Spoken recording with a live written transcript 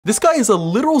This guy is a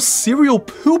literal serial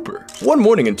pooper. One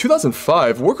morning in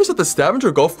 2005, workers at the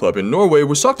Stavanger Golf Club in Norway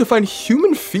were shocked to find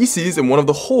human feces in one of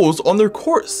the holes on their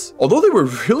course. Although they were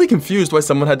really confused why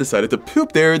someone had decided to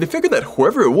poop there, they figured that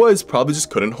whoever it was probably just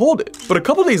couldn't hold it. But a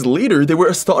couple days later, they were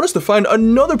astonished to find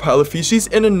another pile of feces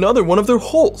in another one of their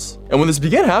holes. And when this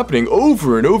began happening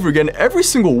over and over again every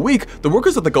single week, the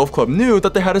workers at the golf club knew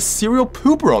that they had a serial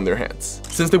pooper on their hands.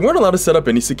 Since they weren't allowed to set up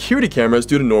any security cameras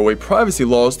due to Norway privacy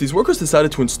laws, these workers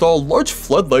decided to install large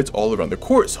floodlights all around the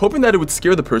course, hoping that it would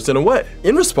scare the person away.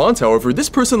 In response, however, this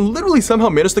person literally somehow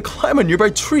managed to climb a nearby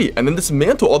tree and then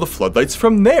dismantle all the floodlights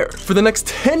from there. For the next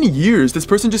 10 years, this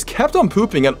person just kept on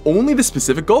pooping at only this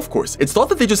specific golf course. It's thought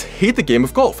that they just hate the game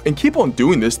of golf and keep on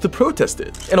doing this to protest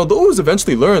it. And although it was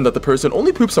eventually learned that the person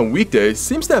only poops on weekdays,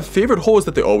 seems to have favorite holes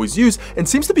that they always use, and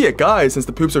seems to be a guy since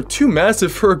the poops are too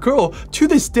massive for a girl, to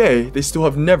this day, they still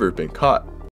have never been caught.